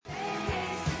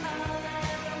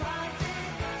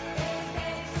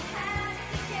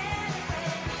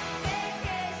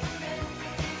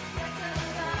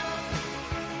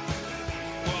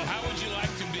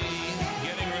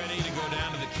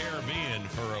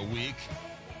week,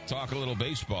 talk a little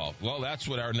baseball. Well, that's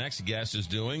what our next guest is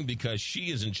doing because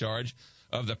she is in charge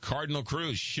of the Cardinal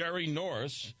Cruise. Sherry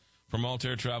Norris from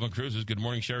Altair Travel and Cruises. Good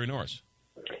morning, Sherry Norris.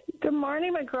 Good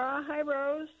morning, McGraw. Hi,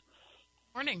 Rose.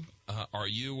 Morning. Are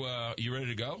you ready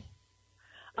to go?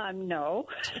 No.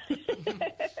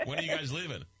 When are you guys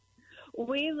leaving?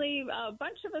 We leave, a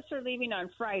bunch of us are leaving on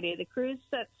Friday. The cruise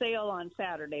set sail on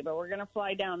Saturday, but we're going to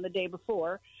fly down the day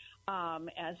before,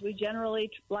 as we generally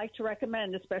like to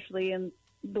recommend, especially in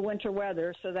the winter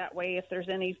weather, so that way if there's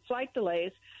any flight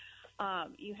delays,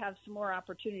 you have some more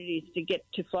opportunities to get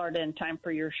to Florida in time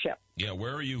for your ship. Yeah,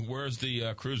 where's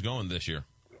the cruise going this year?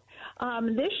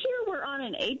 This year we're on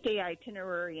an 8-day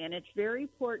itinerary, and it's very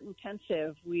port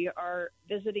intensive. We are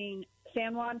visiting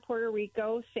San Juan, Puerto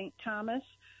Rico, St. Thomas,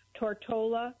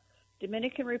 Tortola,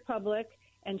 Dominican Republic,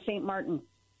 and St. Martin.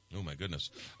 Oh, my goodness.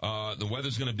 The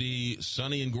weather's going to be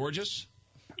sunny and gorgeous?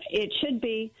 It should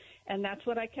be, and that's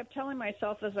what I kept telling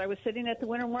myself as I was sitting at the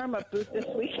winter warm-up booth this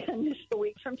weekend. Just a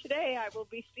week from today, I will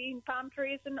be seeing palm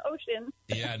trees and ocean.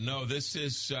 Yeah, no, this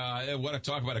is, what I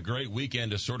talk about, a great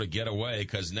weekend to sort of get away,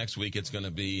 because next week it's going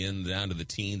to be down to the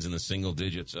teens and the single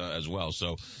digits as well.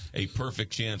 So a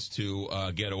perfect chance to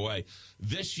get away.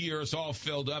 This year it's all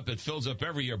filled up. It fills up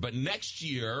every year. But next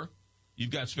year,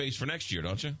 you've got space for next year,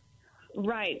 don't you?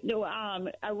 Right. No,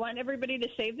 I want everybody to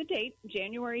save the date.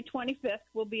 January 25th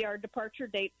will be our departure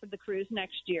date for the cruise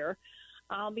next year.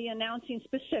 I'll be announcing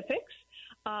specifics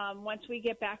once we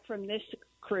get back from this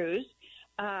cruise.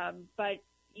 But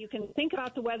you can think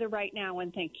about the weather right now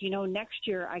and think, next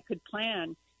year I could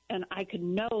plan and I could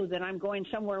know that I'm going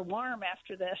somewhere warm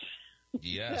after this.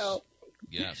 Yes.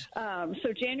 Yes.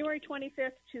 So January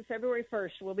 25th to February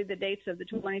 1st will be the dates of the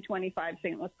 2025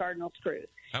 St. Louis Cardinals cruise.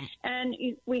 And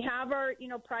we have our,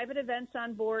 private events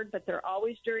on board, but they're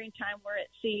always during time we're at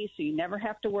sea, so you never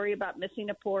have to worry about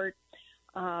missing a port.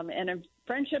 And if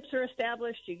friendships are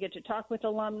established, you get to talk with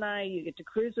alumni, you get to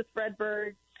cruise with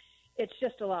Redbird. It's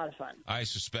just a lot of fun. I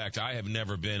suspect. I have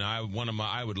never been. I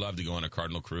would love to go on a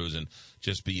Cardinal cruise and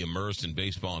just be immersed in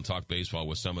baseball and talk baseball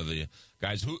with some of the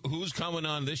guys. Who's coming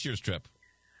on this year's trip?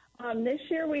 This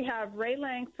year we have Ray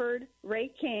Langford,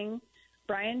 Ray King,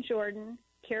 Brian Jordan,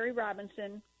 Kerry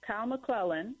Robinson, Kyle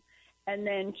McClellan, and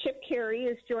then Chip Carey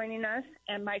is joining us,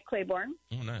 and Mike Claiborne.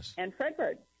 Oh, nice. And Fred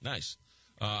Bird. Nice.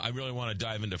 I really want to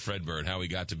dive into Fred Bird, how he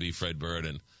got to be Fred Bird,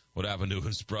 and what happened to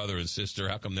his brother and sister.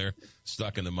 How come they're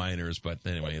stuck in the minors? But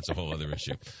anyway, it's a whole other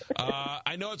issue.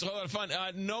 I know it's a whole lot of fun.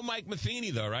 No Mike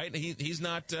Matheny, though, right? He's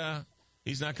not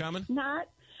coming? Not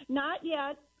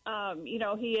yet.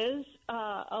 He is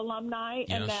alumni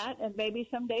and that, and maybe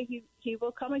someday he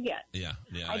will come again. Yeah,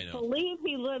 I know. believe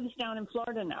he lives down in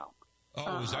Florida now.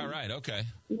 Oh, is that right? Okay.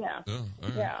 Yeah. Oh, all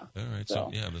right. Yeah. All right.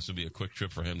 So, this will be a quick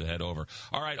trip for him to head over.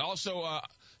 All right. Also,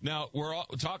 now we're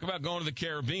talk about going to the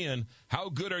Caribbean. How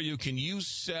good are you? Can you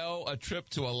sell a trip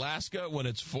to Alaska when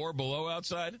it's 4 below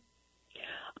outside?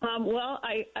 Well,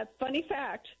 a funny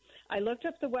fact, I looked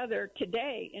up the weather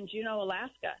today in Juneau,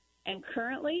 Alaska, and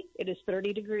currently it is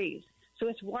 30 degrees. So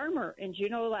it's warmer in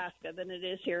Juneau, Alaska than it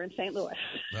is here in St. Louis.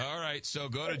 All right, so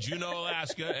go to Juneau,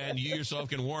 Alaska, and you yourself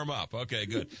can warm up. Okay,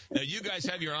 good. Now, you guys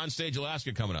have your Onstage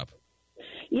Alaska coming up.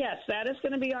 Yes, that is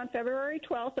going to be on February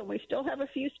 12th, and we still have a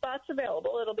few spots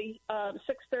available. It'll be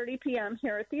 6:30 p.m.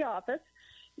 here at the office.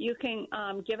 You can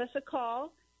give us a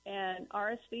call and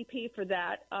RSVP for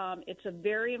that. It's a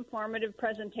very informative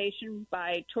presentation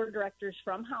by tour directors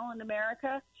from Holland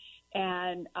America.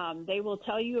 And they will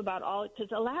tell you about all,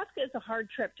 because Alaska is a hard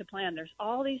trip to plan. There's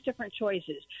all these different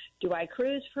choices. Do I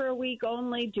cruise for a week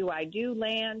only? Do I do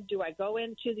land? Do I go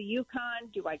into the Yukon?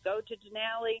 Do I go to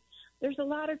Denali? There's a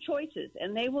lot of choices,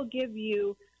 and they will give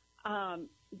you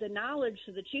the knowledge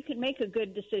so that you can make a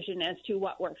good decision as to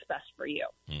what works best for you.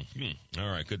 Mm-hmm. All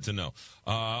right, good to know.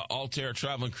 Altair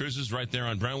Travel and Cruises right there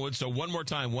on Brentwood. So one more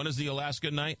time, when is the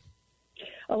Alaska night?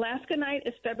 Alaska night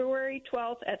is February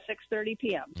 12th at 6:30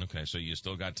 p.m. Okay, so you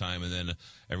still got time, and then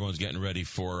everyone's getting ready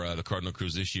for the Cardinal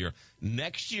Cruise this year.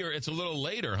 Next year, it's a little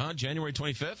later, huh? January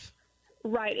 25th?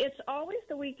 Right. It's always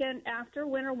the weekend after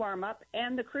winter warm-up,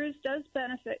 and the cruise does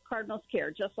benefit Cardinals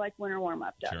Care, just like winter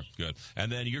warm-up does. Sure, good. And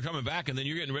then you're coming back, and then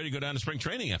you're getting ready to go down to spring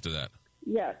training after that.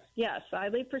 Yes. I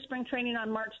leave for spring training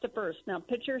on March the 1st. Now,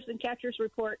 pitchers and catchers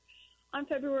report on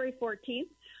February 14th.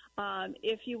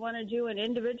 If you want to do an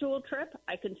individual trip,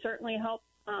 I can certainly help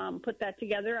put that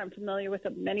together. I'm familiar with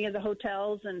many of the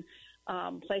hotels and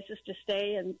places to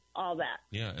stay and all that.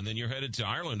 Yeah, and then you're headed to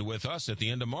Ireland with us at the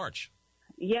end of March.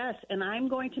 Yes, and I'm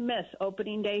going to miss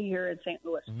opening day here in St.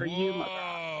 Louis for you,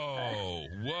 McGraw.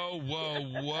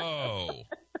 Whoa.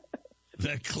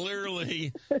 that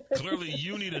clearly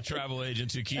you need a travel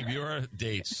agent to keep your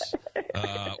dates.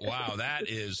 Wow,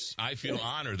 I feel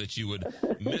honored that you would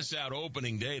miss out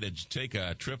opening day to take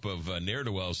a trip of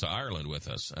ne'er-do-wells to Ireland with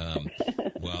us.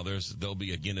 Well, there'll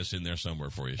be a Guinness in there somewhere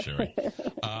for you, Sherry.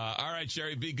 All right,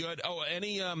 Sherry, be good. Oh,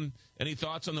 any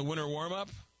thoughts on the winter warm-up?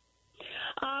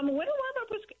 Winter warm-up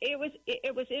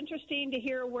was interesting to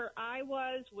hear. Where I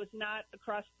was not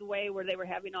across the way where they were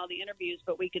having all the interviews,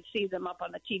 but we could see them up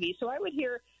on the TV. So I would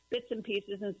hear bits and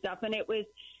pieces and stuff, and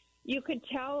you could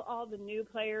tell all the new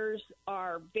players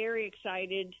are very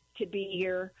excited to be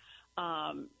here.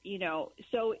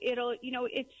 So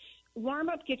it's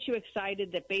warm-up gets you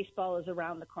excited that baseball is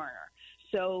around the corner.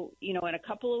 So, in a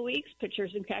couple of weeks,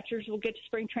 pitchers and catchers will get to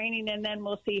spring training, and then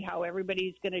we'll see how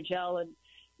everybody's going to gel. And,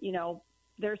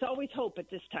 there's always hope at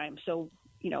this time. So,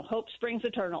 hope springs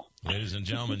eternal. Ladies and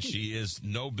gentlemen, she is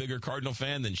no bigger Cardinal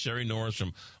fan than Sherry Norris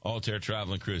from Altair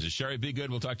Travel and Cruises. Sherry, be good.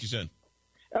 We'll talk to you soon.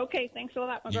 Okay, thanks a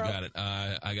lot, McGraw. You got it.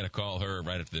 I got to call her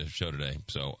right after the show today.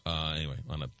 So, anyway,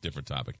 on a different topic.